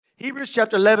Hebrews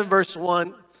chapter 11, verse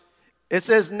 1. It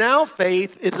says, now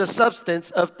faith is the substance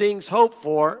of things hoped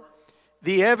for,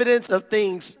 the evidence of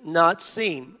things not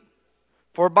seen.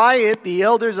 For by it the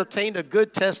elders obtained a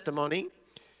good testimony.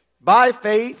 By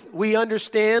faith we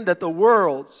understand that the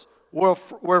worlds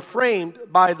were framed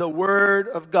by the word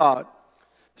of God,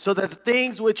 so that the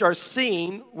things which are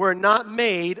seen were not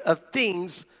made of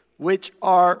things which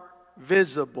are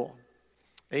visible.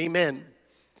 Amen.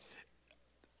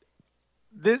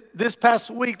 This past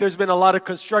week, there's been a lot of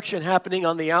construction happening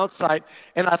on the outside,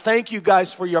 and I thank you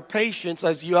guys for your patience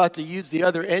as you had to use the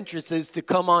other entrances to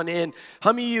come on in.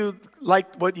 How many of you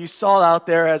like what you saw out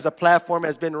there as a platform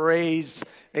has been raised?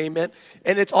 Amen.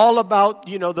 And it's all about,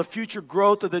 the future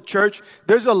growth of the church.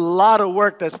 There's a lot of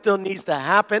work that still needs to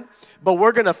happen, but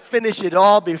we're going to finish it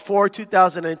all before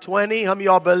 2020. How many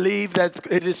of y'all believe that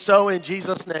it is so in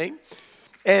Jesus' name?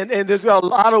 And there's a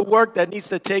lot of work that needs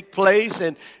to take place.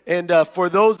 And for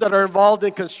those that are involved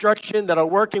in construction, that are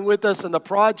working with us in the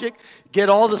project, get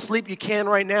all the sleep you can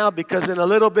right now, because in a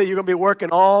little bit you're going to be working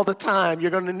all the time.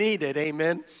 You're going to need it.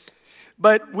 Amen.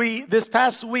 But this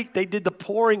past week, they did the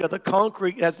pouring of the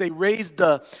concrete as they raised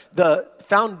the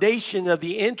foundation of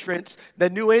the entrance, the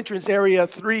new entrance area,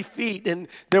 3 feet. And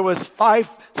there was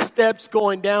 5 steps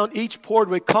going down, each poured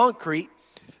with concrete.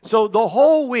 So the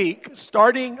whole week, it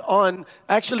started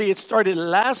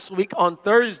last week on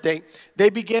Thursday, they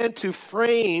began to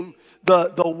frame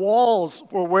the walls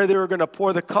for where they were going to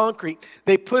pour the concrete.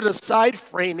 They put a side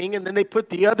framing, and then they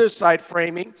put the other side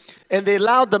framing, and they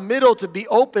allowed the middle to be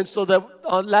open so that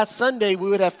on last Sunday we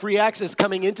would have free access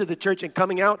coming into the church and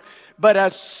coming out. But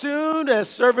as soon as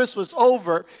service was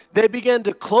over, they began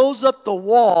to close up the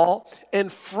wall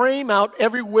and frame out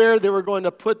everywhere they were going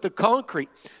to put the concrete.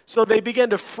 So they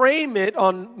began to frame it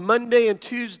on Monday and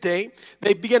Tuesday.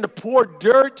 They began to pour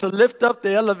dirt to lift up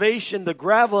the elevation, the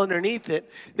gravel underneath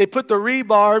it. They put the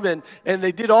rebar and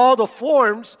they did all the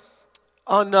forms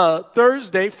on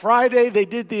Thursday. Friday, they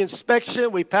did the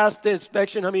inspection. We passed the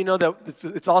inspection. How many know that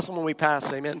it's awesome when we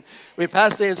pass? Amen. We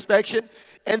passed the inspection.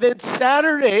 And then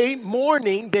Saturday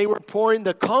morning, they were pouring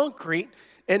the concrete.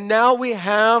 And now we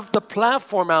have the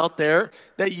platform out there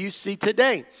that you see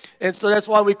today. And so that's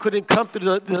why we couldn't come to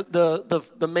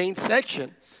the main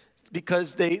section,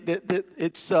 because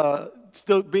it's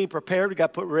still being prepared. We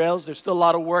got to put rails. There's still a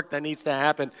lot of work that needs to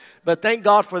happen. But thank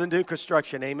God for the new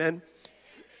construction. Amen.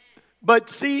 But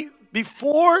see,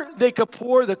 before they could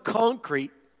pour the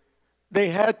concrete, they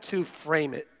had to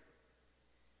frame it.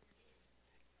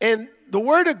 And the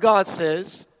Word of God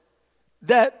says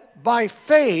that by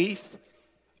faith,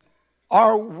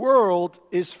 our world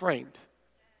is framed.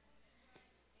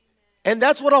 And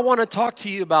that's what I want to talk to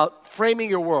you about, framing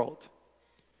your world.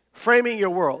 Framing your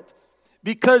world.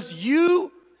 Because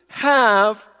you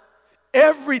have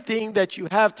everything that you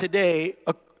have today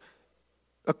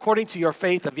according to your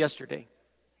faith of yesterday.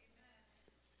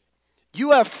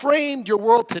 You have framed your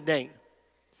world today.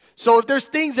 So if there's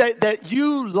things that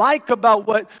you like about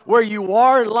where you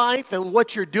are in life and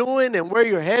what you're doing and where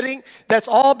you're heading, that's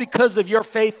all because of your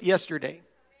faith yesterday.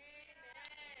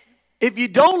 If you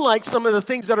don't like some of the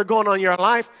things that are going on in your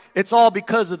life, it's all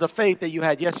because of the faith that you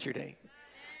had yesterday.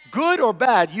 Good or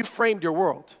bad, you framed your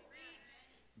world.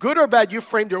 Good or bad, you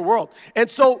framed your world. And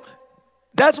so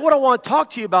that's what I want to talk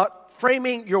to you about,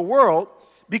 framing your world,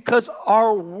 because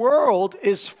our world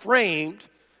is framed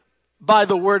by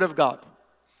the Word of God.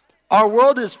 Our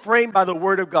world is framed by the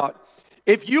Word of God.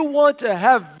 If you want to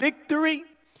have victory,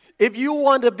 if you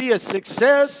want to be a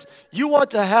success, you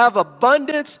want to have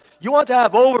abundance, you want to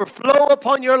have overflow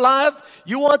upon your life,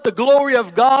 you want the glory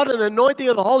of God and the anointing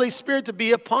of the Holy Spirit to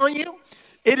be upon you,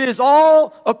 it is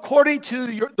all according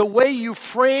to the way you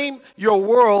frame your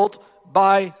world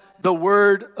by the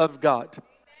Word of God.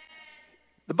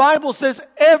 The Bible says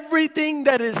everything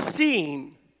that is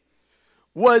seen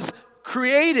was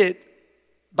created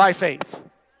by faith.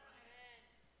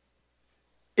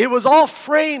 It was all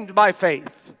framed by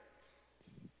faith.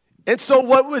 And so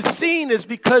what was seen is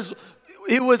because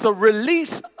it was a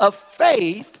release of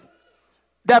faith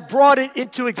that brought it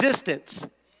into existence.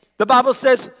 The Bible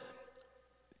says,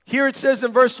 here it says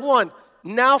in verse 1,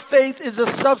 now faith is the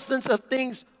substance of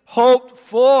things hoped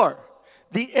for,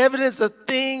 the evidence of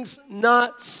things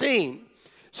not seen.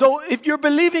 So if you're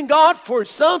believing God for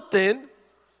something,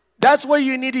 that's where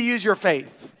you need to use your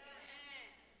faith.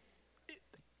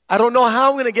 I don't know how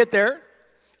I'm going to get there.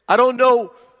 I don't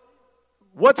know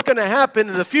what's going to happen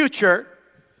in the future.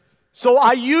 So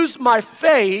I use my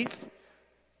faith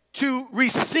to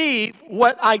receive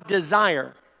what I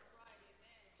desire.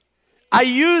 I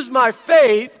use my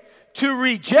faith to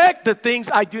reject the things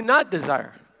I do not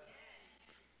desire.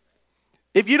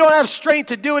 If you don't have strength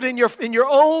to do it in your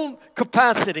own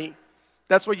capacity,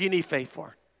 that's what you need faith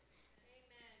for.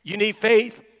 You need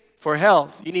faith for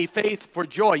health. You need faith for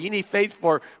joy. You need faith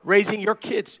for raising your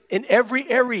kids. In every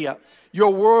area,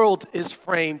 your world is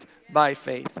framed by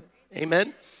faith.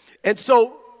 Amen? And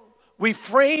so we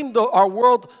frame our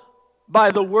world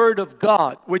by the Word of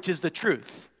God, which is the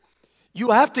truth.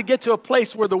 You have to get to a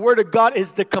place where the Word of God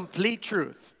is the complete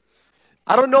truth.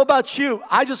 I don't know about you.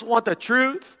 I just want the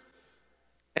truth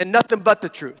and nothing but the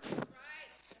truth.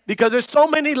 Because there's so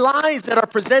many lies that are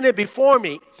presented before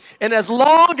me. And as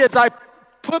long as if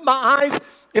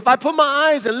I put my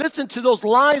eyes and listen to those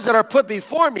lies that are put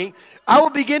before me, I will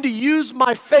begin to use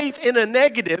my faith in a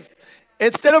negative.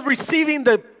 Instead of receiving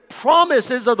the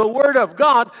promises of the Word of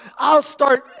God, I'll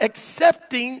start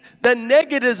accepting the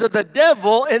negatives of the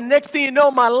devil. And next thing you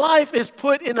know, my life is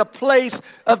put in a place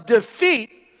of defeat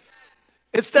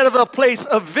instead of a place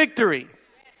of victory.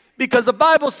 Because the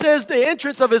Bible says the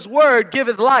entrance of His Word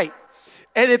giveth light.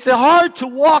 And it's hard to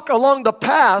walk along the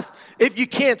path if you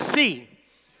can't see.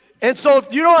 And so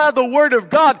if you don't have the Word of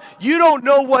God, you don't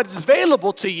know what's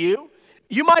available to you.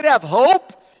 You might have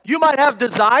hope, you might have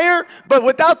desire, but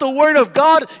without the Word of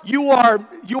God, you are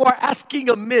asking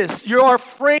amiss. You are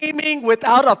framing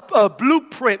without a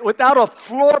blueprint, without a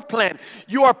floor plan.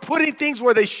 You are putting things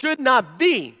where they should not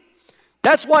be.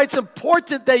 That's why it's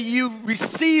important that you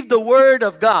receive the Word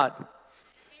of God.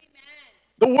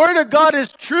 The Word of God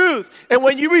is truth. And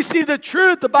when you receive the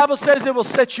truth, the Bible says it will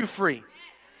set you free.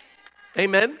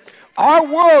 Amen. Our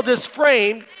world is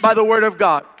framed by the Word of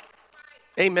God.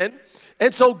 Amen.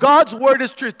 And so God's Word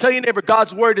is truth. Tell your neighbor,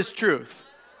 God's Word is truth.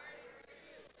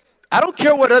 I don't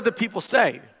care what other people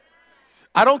say.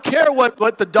 I don't care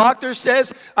what the doctor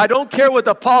says. I don't care what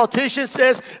the politician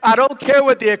says. I don't care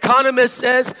what the economist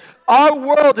says. Our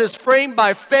world is framed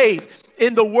by faith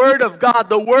in the Word of God.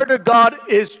 The Word of God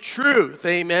is truth.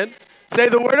 Amen. Say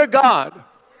the Word of God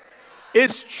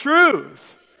is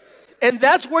truth. And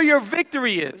that's where your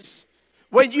victory is.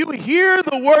 When you hear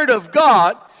the Word of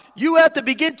God, you have to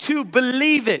begin to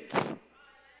believe it.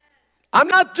 I'm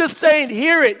not just saying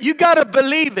hear it. You got to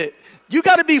believe it. You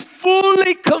got to be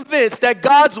fully convinced that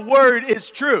God's Word is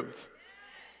truth.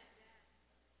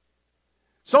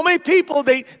 So many people,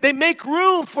 they make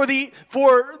room for the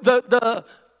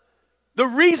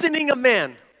reasoning of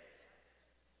man.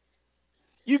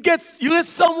 You get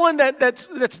someone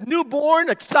that's newborn,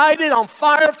 excited, on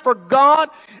fire for God,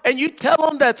 and you tell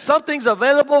them that something's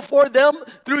available for them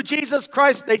through Jesus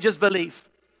Christ, they just believe.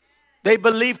 They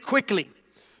believe quickly.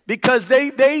 Because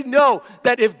they know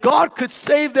that if God could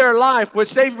save their life,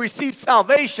 which they've received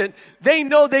salvation, they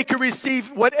know they can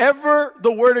receive whatever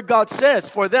the Word of God says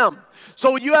for them.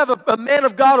 So when you have a man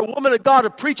of God, a woman of God,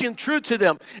 preaching truth to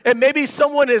them, and maybe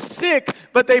someone is sick,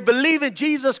 but they believe in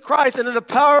Jesus Christ and in the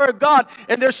power of God,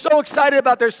 and they're so excited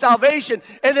about their salvation,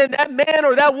 and then that man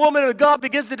or that woman of God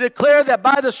begins to declare that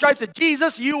by the stripes of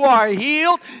Jesus, you are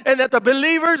healed, and that the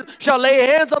believers shall lay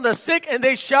hands on the sick, and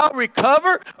they shall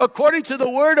recover, according to the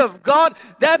Word of God.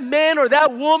 That man or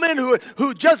that woman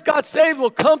who just got saved will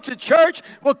come to church,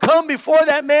 will come before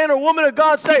that man or woman of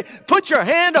God, say, put your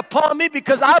hand upon me,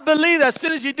 because I believe that as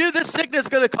soon as you do, this sickness is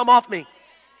going to come off me.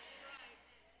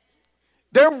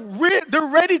 They're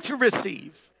ready to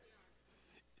receive.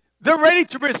 They're ready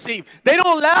to receive. They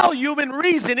don't allow human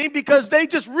reasoning because they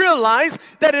just realize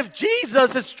that if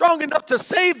Jesus is strong enough to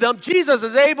save them, Jesus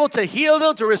is able to heal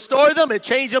them, to restore them, and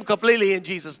change them completely in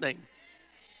Jesus' name.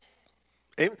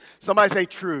 Amen. Somebody say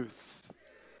truth.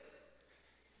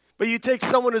 But you take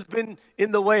someone who's been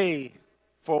in the way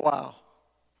for a while.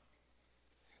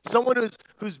 Someone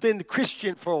who's been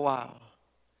Christian for a while.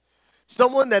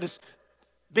 Someone that has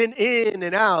been in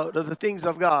and out of the things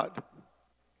of God.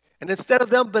 And instead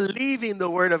of them believing the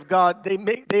Word of God,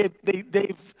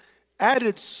 they've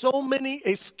added so many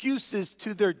excuses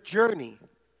to their journey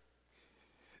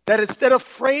that instead of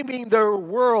framing their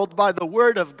world by the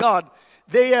Word of God,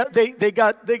 they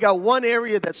got one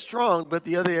area that's strong, but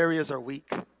the other areas are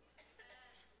weak.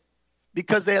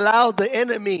 Because they allowed the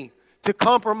enemy to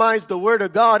compromise the Word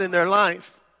of God in their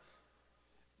life.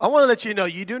 I want to let you know,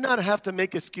 you do not have to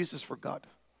make excuses for God.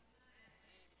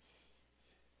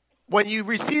 When you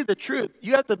receive the truth,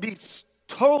 you have to be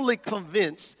totally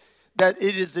convinced that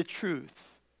it is the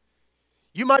truth.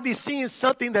 You might be seeing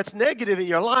something that's negative in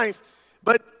your life,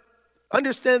 but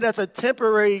understand that's a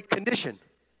temporary condition.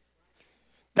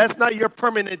 That's not your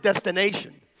permanent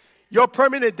destination. Your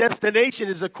permanent destination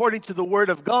is according to the Word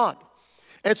of God.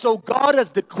 And so God has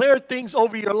declared things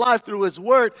over your life through his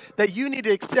word that you need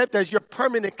to accept as your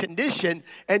permanent condition.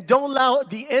 And don't allow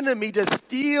the enemy to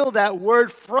steal that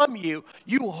word from you.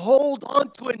 You hold on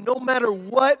to it no matter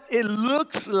what it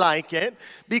looks like it,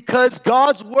 because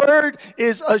God's word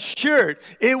is assured.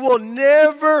 It will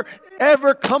never,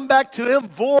 ever come back to him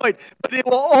void, but it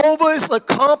will always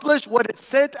accomplish what it's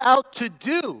sent out to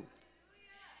do.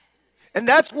 And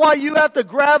that's why you have to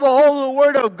grab a hold of the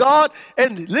word of God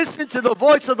and listen to the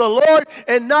voice of the Lord,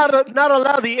 and not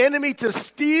allow the enemy to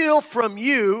steal from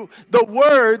you the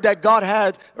word that God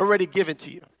had already given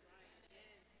to you.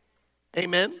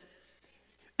 Amen.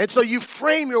 And so you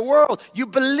frame your world. You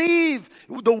believe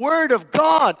the word of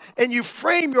God, and you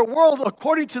frame your world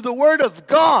according to the word of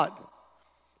God.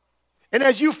 And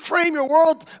as you frame your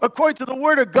world according to the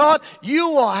word of God,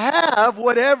 you will have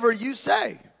whatever you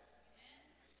say.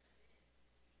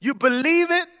 You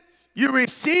believe it, you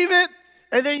receive it,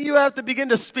 and then you have to begin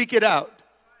to speak it out.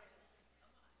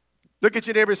 Look at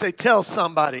your neighbor and say, tell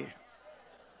somebody.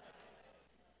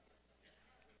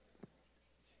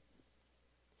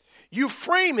 You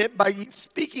frame it by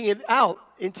speaking it out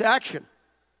into action.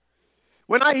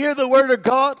 When I hear the word of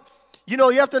God, you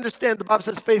have to understand, the Bible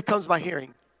says faith comes by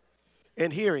hearing,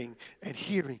 and hearing, and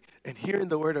hearing, and hearing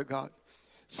the word of God.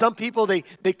 Some people, they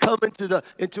come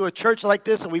into a church like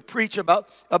this, and we preach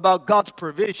about God's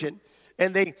provision,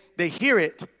 and they hear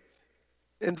it.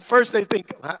 And first they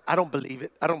think, I don't believe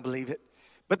it. I don't believe it.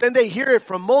 But then they hear it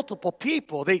from multiple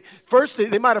people. They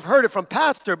might have heard it from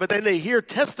pastor, but then they hear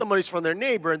testimonies from their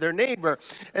neighbor, and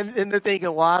they're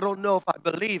thinking, well, I don't know if I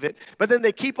believe it. But then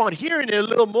they keep on hearing it a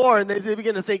little more, and they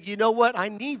begin to think, you know what? I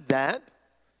need that.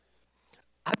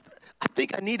 I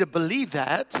think I need to believe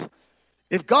that.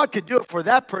 If God could do it for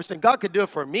that person, God could do it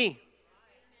for me.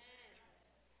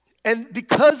 And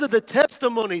because of the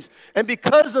testimonies and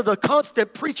because of the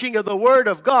constant preaching of the word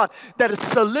of God that is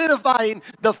solidifying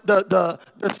the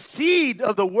seed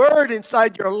of the word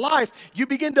inside your life, you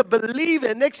begin to believe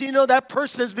it. Next thing you know, that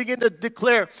person is beginning to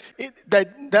declare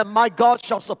that my God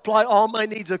shall supply all my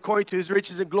needs according to his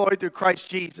riches and glory through Christ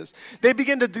Jesus. They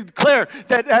begin to declare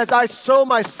that as I sow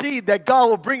my seed, that God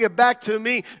will bring it back to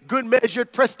me, good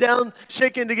measured, pressed down,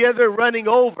 shaken together, and running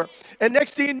over. And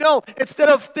next thing you know, instead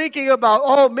of thinking about,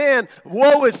 oh man,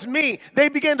 woe is me, they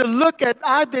begin to look at,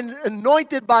 I've been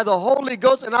anointed by the Holy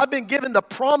Ghost, and I've been given the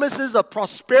promises of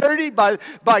prosperity by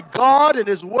God and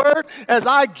his word. As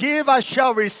I give, I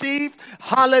shall receive.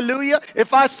 Hallelujah.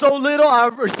 If I sow little, I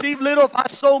receive little. If I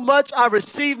sow much, I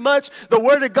receive much. The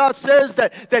word of God says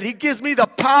that he gives me the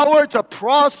power to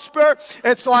prosper.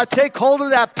 And so I take hold of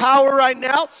that power right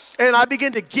now, and I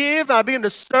begin to give, I begin to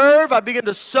serve, I begin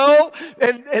to sow,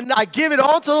 and I give it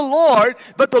all to the Lord.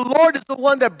 But the Lord is the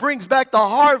one that brings back the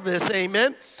harvest,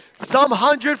 amen. Some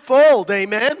hundredfold,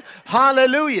 amen.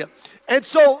 Hallelujah. And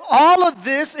so all of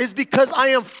this is because I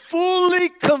am fully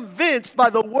convinced by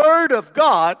the word of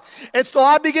God. And so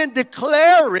I begin to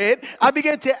declare it. I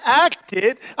begin to act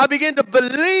it. I begin to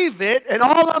believe it. And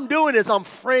all I'm doing is I'm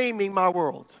framing my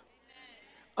world.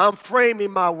 I'm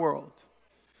framing my world.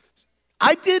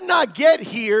 I did not get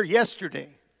here yesterday.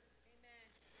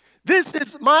 This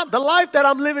is the life that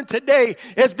I'm living today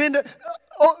has been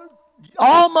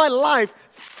all my life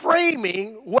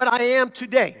framing what I am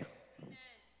today.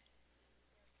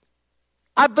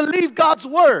 I believe God's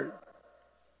word.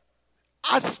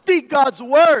 I speak God's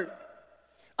word.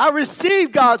 I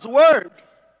receive God's word.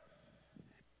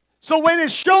 So when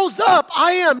it shows up,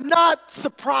 I am not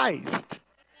surprised.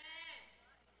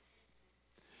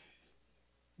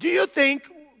 Do you think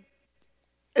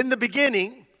in the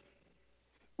beginning,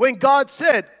 when God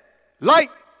said, light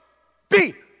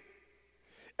be,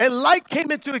 and light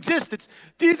came into existence,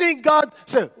 do you think God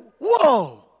said,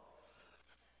 whoa,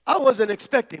 I wasn't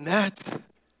expecting that?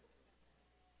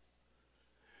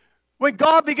 When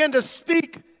God began to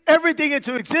speak everything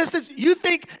into existence, you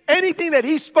think anything that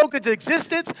he spoke into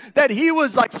existence, that he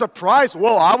was like surprised,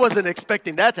 whoa, I wasn't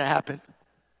expecting that to happen.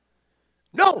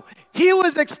 No, he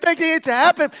was expecting it to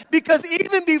happen because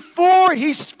even before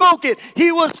he spoke it, he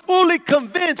was fully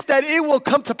convinced that it will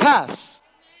come to pass.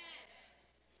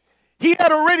 He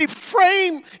had already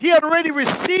framed, he had already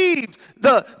received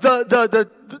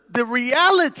the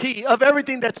reality of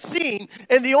everything that's seen,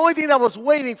 and the only thing that was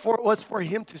waiting for it was for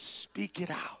him to speak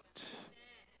it out.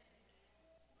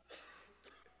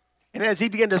 And as he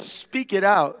began to speak it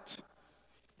out,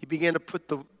 he began to put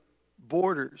the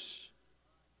borders.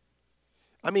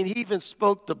 I mean, he even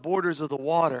spoke the borders of the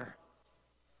water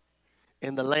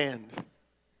and the land.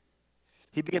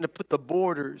 He began to put the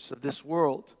borders of this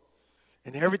world,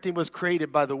 and everything was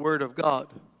created by the word of God.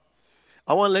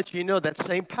 I want to let you know that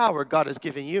same power God has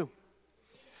given you.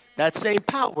 that same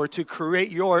power to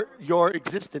create your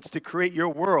existence, to create your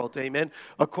world, amen,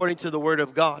 according to the Word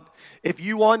of God. If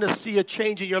you want to see a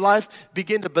change in your life,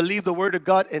 begin to believe the Word of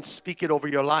God and speak it over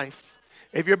your life.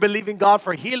 If you're believing God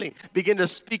for healing, begin to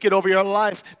speak it over your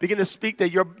life. Begin to speak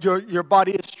that your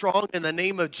body is strong in the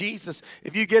name of Jesus.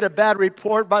 If you get a bad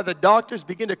report by the doctors,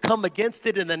 begin to come against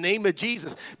it in the name of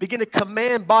Jesus. Begin to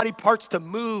command body parts to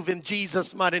move in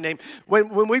Jesus' mighty name.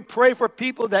 When we pray for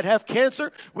people that have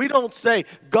cancer, we don't say,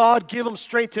 God, give them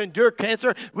strength to endure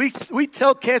cancer. We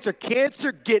tell cancer,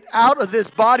 get out of this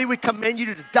body. We command you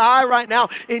to die right now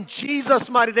in Jesus'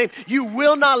 mighty name. You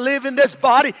will not live in this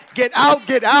body. Get out,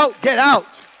 get out, get out.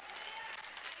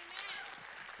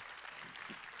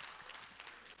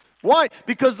 Why?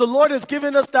 Because the Lord has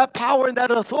given us that power and that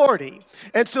authority.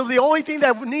 And so the only thing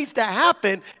that needs to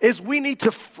happen is we need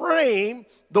to frame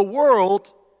the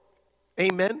world,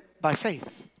 amen, by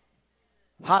faith.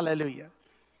 Hallelujah.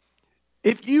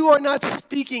 If you are not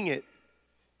speaking it,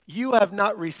 you have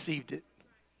not received it.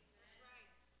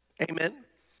 Amen.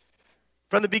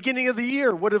 From the beginning of the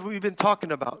year, what have we been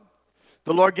talking about?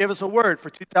 The Lord gave us a word for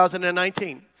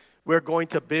 2019. We're going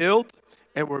to build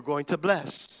and we're going to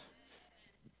bless.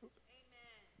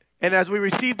 And as we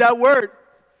received that word,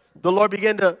 the Lord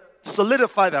began to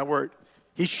solidify that word.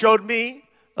 He showed me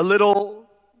the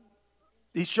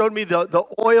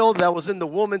oil that was in the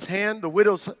woman's hand, the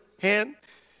widow's hand.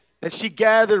 And she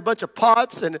gathered a bunch of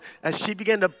pots, and as she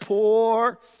began to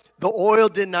pour, the oil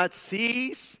did not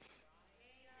cease.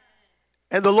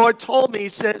 And the Lord told me, he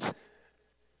says,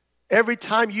 every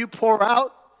time you pour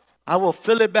out, I will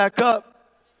fill it back up.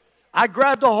 I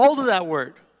grabbed a hold of that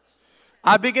word.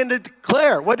 I began to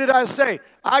declare, what did I say?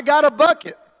 I got a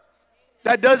bucket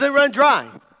that doesn't run dry.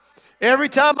 Every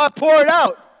time I pour it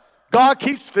out, God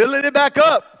keeps filling it back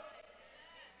up.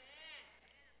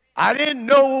 I didn't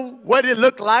know what it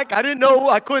looked like. I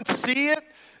couldn't see it.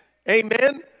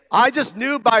 Amen. I just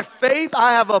knew by faith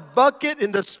I have a bucket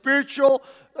in the spiritual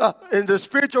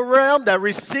realm that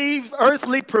receive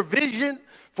earthly provision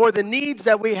for the needs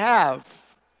that we have.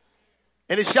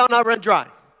 And it shall not run dry.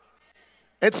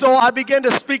 And so I began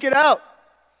to speak it out.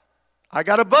 I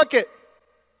got a bucket.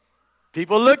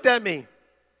 People looked at me.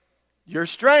 You're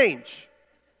strange.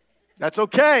 That's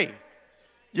okay.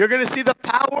 You're going to see the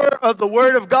power of the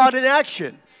Word of God in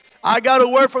action. I got a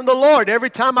word from the Lord. Every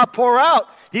time I pour out,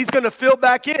 He's going to fill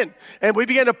back in. And we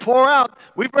began to pour out.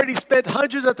 We've already spent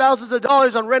hundreds of thousands of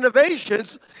dollars on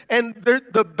renovations, and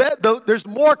there's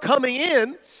more coming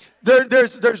in.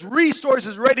 There's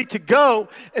resources ready to go,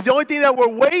 and the only thing that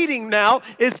we're waiting now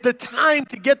is the time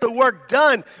to get the work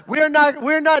done. We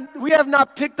have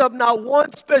not picked up not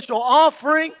one special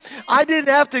offering. I didn't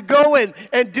have to go and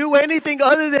do anything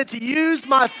other than to use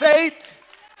my faith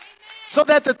so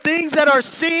that the things that are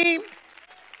seen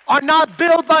are not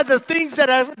built by the things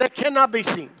that cannot be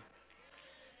seen.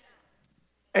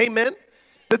 Amen.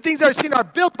 The things that are seen are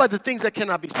built by the things that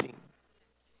cannot be seen.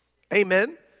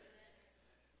 Amen.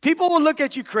 People will look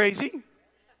at you crazy.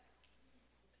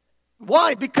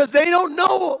 Why? Because they don't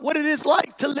know what it is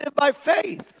like to live by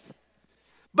faith.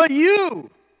 But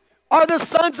you are the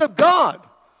sons of God.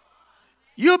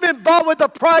 You've been bought with the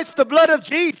price, the blood of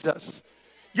Jesus.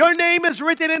 Your name is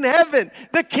written in heaven.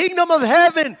 The kingdom of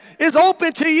heaven is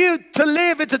open to you to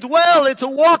live and to dwell and to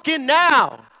walk in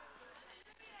now.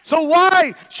 So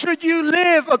why should you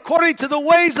live according to the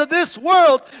ways of this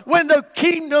world when the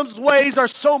kingdom's ways are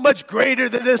so much greater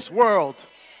than this world?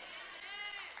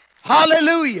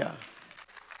 Hallelujah.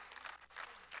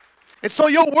 And so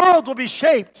your world will be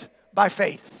shaped by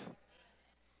faith.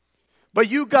 But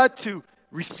you got to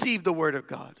receive the Word of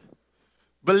God.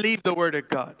 Believe the Word of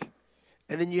God.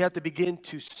 And then you have to begin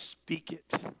to speak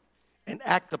it and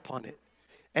act upon it.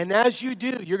 And as you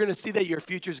do, you're going to see that your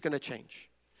future is going to change.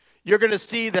 You're going to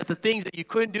see that the things that you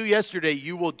couldn't do yesterday,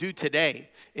 you will do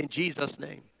today in Jesus'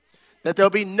 name. That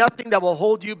there'll be nothing that will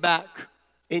hold you back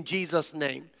in Jesus'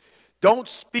 name. Don't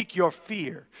speak your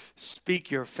fear.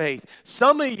 Speak your faith.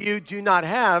 Some of you do not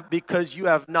have because you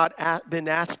have not been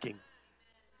asking.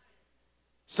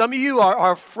 Some of you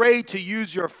are afraid to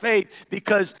use your faith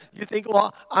because you think,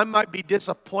 well, I might be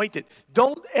disappointed.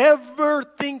 Don't ever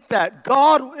think that.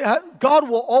 God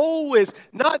will always,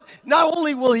 not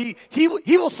only will He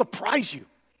will surprise you.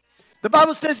 The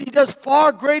Bible says He does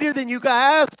far greater than you can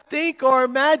ask, think, or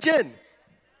imagine.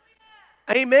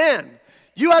 Amen.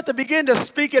 You have to begin to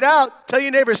speak it out. Tell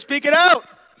your neighbor, speak it out.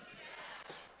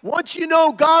 Once you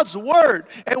know God's word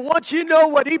and once you know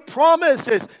what He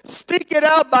promises, speak it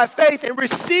out by faith and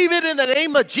receive it in the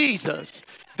name of Jesus.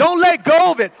 Don't let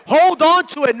go of it. Hold on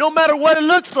to it no matter what it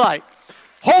looks like.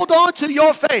 Hold on to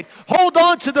your faith. Hold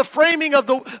on to the framing of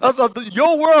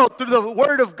your world through the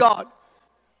Word of God.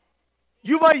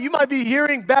 You might be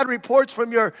hearing bad reports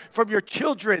from your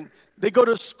children. They go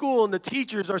to school and the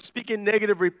teachers are speaking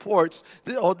negative reports.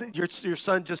 Your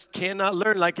son just cannot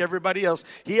learn like everybody else.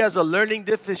 He has a learning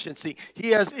deficiency. He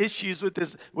has issues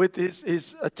with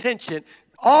his attention.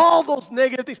 All those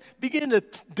negative things, begin to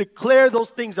declare those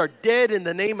things are dead in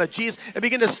the name of Jesus, and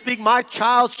begin to speak. My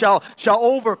child shall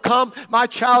overcome. My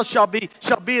child shall be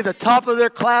at the top of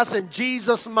their class in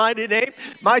Jesus' mighty name.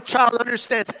 My child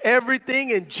understands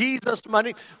everything in Jesus'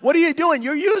 mighty name. What are you doing?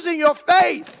 You're using your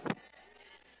faith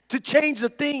to change the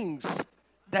things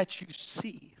that you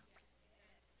see.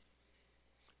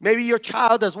 Maybe your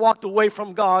child has walked away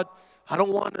from God. I don't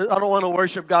want to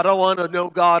worship God. I don't want to know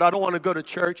God. I don't want to go to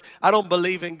church. I don't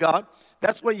believe in God.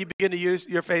 That's when you begin to use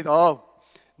your faith. Oh,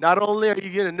 not only are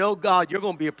you going to know God, you're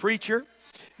going to be a preacher.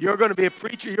 You're going to be a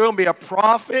preacher. You're going to be a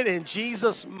prophet in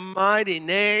Jesus' mighty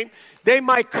name. They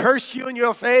might curse you in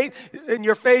your face.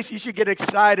 You should get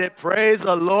excited. Praise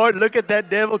the Lord. Look at that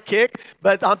devil kick.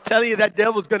 But I'm telling you, that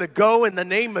devil's going to go in the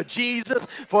name of Jesus.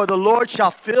 For the Lord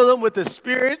shall fill him with the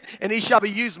Spirit, and he shall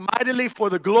be used mightily for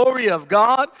the glory of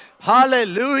God.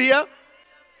 Hallelujah.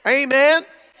 Amen.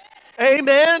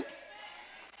 Amen.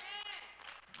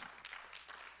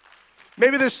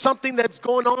 Maybe there's something that's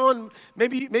going on.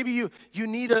 Maybe you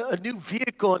need a new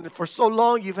vehicle, and for so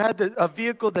long you've had a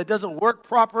vehicle that doesn't work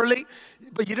properly,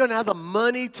 but you don't have the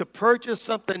money to purchase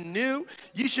something new.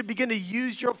 You should begin to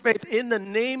use your faith in the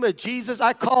name of Jesus.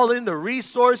 I call in the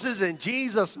resources in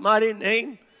Jesus' mighty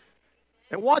name,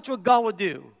 and watch what God will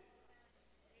do.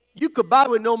 You could buy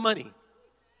with no money.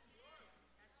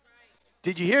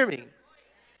 Did you hear me?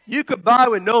 You could buy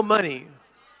with no money.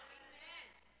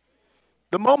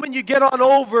 The moment you get on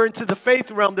over into the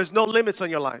faith realm, there's no limits on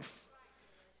your life.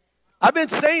 I've been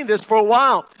saying this for a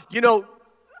while. You know,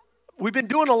 we've been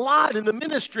doing a lot in the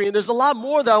ministry, and there's a lot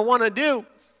more that I want to do.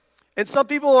 And some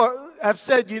people have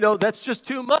said, that's just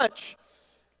too much.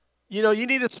 You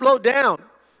need to slow down.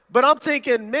 But I'm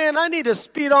thinking, man, I need to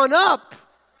speed on up.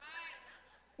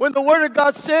 When the Word of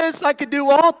God says I can do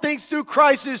all things through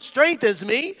Christ who strengthens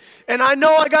me, and I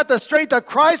know I got the strength of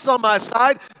Christ on my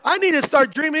side, I need to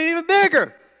start dreaming even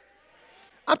bigger.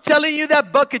 I'm telling you,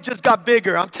 that bucket just got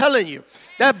bigger. I'm telling you,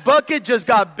 that bucket just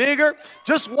got bigger.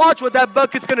 Just watch what that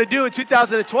bucket's going to do in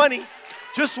 2020.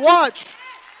 Just watch.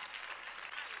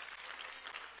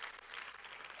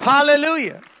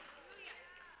 Hallelujah.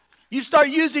 You start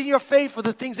using your faith for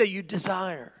the things that you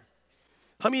desire.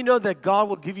 How many know that God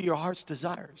will give you your heart's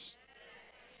desires?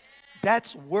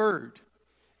 That's word.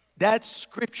 That's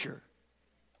scripture.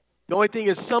 The only thing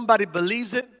is somebody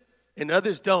believes it and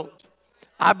others don't.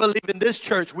 I believe in this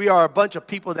church, we are a bunch of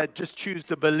people that just choose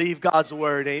to believe God's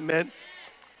word. Amen.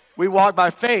 We walk by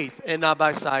faith and not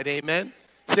by sight. Amen.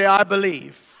 Say, I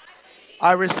believe.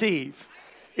 I receive.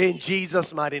 In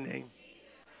Jesus' mighty name.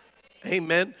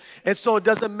 Amen. And so it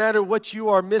doesn't matter what you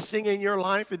are missing in your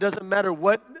life. It doesn't matter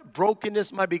what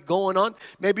brokenness might be going on.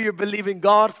 Maybe you're believing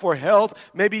God for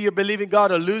health. Maybe you're believing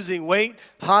God of losing weight.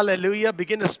 Hallelujah.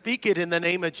 Begin to speak it in the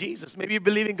name of Jesus. Maybe you're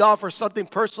believing God for something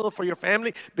personal for your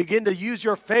family. Begin to use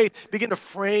your faith. Begin to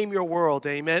frame your world.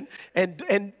 Amen.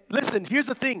 And listen, here's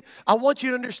the thing. I want you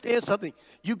to understand something.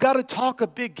 You got to talk a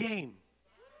big game.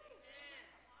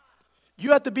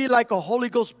 You have to be like a Holy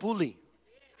Ghost bully.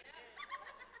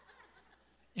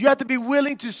 You have to be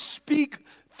willing to speak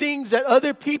things that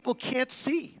other people can't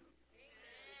see.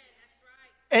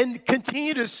 And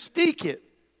continue to speak it.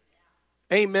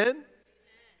 Amen.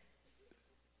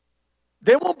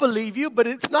 They won't believe you, but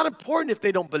it's not important if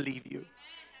they don't believe you.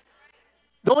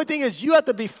 The only thing is you have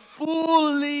to be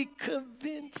fully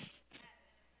convinced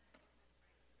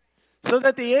so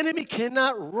that the enemy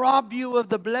cannot rob you of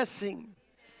the blessing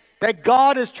that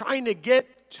God is trying to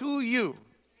get to you.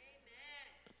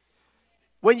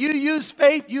 When you use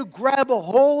faith, you grab a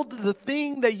hold of the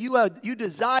thing that you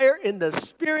desire in the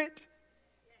spirit,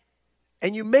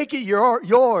 and you make it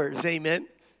yours. Amen.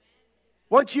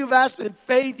 Once you've asked in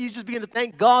faith, you just begin to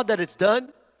thank God that it's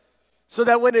done, so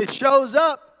that when it shows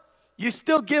up, you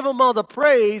still give him all the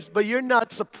praise, but you're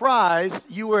not surprised.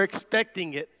 You were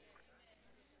expecting it.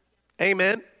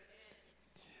 Amen.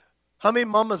 How many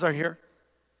mamas are here?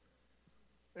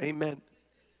 Amen.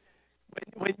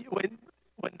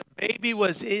 When the baby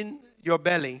was in your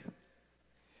belly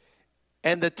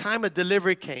and the time of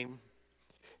delivery came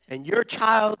and your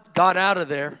child got out of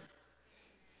there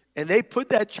and they put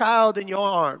that child in your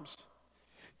arms,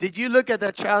 did you look at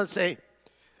that child and say,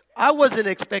 I wasn't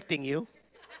expecting you?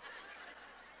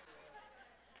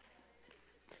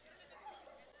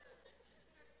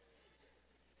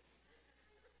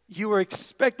 You were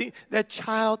expecting that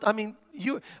child.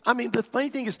 The funny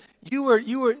thing is, you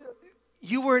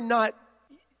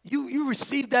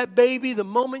received that baby the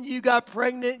moment you got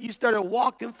pregnant. You started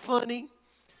walking funny.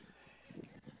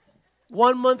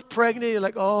 1 month pregnant, you're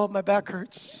like, oh, my back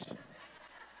hurts.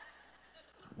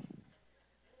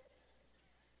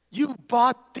 You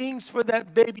bought things for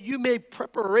that baby. You made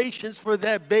preparations for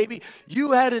that baby.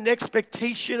 You had an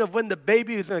expectation of when the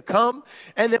baby is going to come.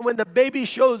 And then when the baby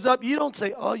shows up, you don't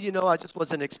say, oh, I just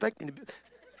wasn't expecting it.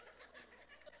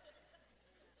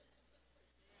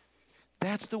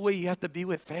 That's the way you have to be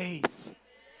with faith.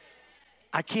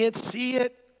 I can't see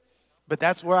it, but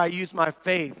that's where I use my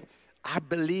faith. I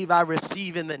believe I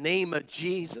receive in the name of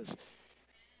Jesus.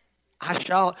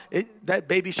 That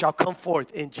baby shall come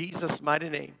forth in Jesus' mighty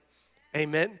name.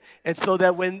 Amen. And so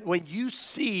that when you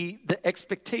see the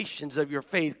expectations of your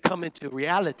faith come into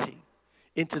reality,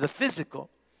 into the physical,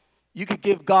 you could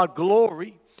give God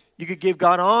glory, you could give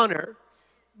God honor,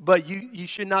 but you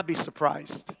should not be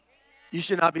surprised. You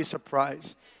should not be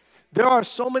surprised. There are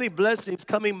so many blessings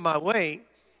coming my way,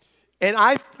 and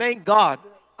I thank God.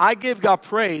 I give God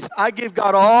praise. I give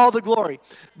God all the glory.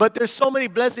 But there's so many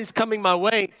blessings coming my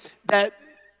way that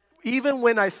even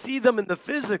when I see them in the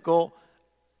physical,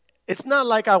 it's not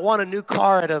like I want a new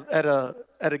car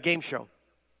at a game show.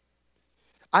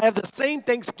 I have the same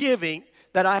Thanksgiving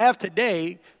that I have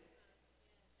today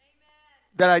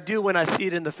that I do when I see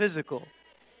it in the physical.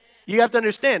 You have to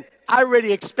understand, I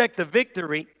already expect the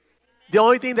victory. The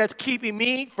only thing that's keeping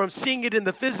me from seeing it in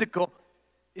the physical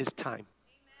is time.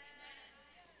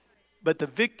 But the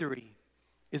victory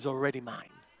is already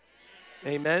mine.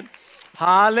 Amen.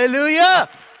 Hallelujah.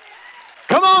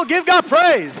 Come on, give God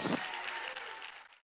praise.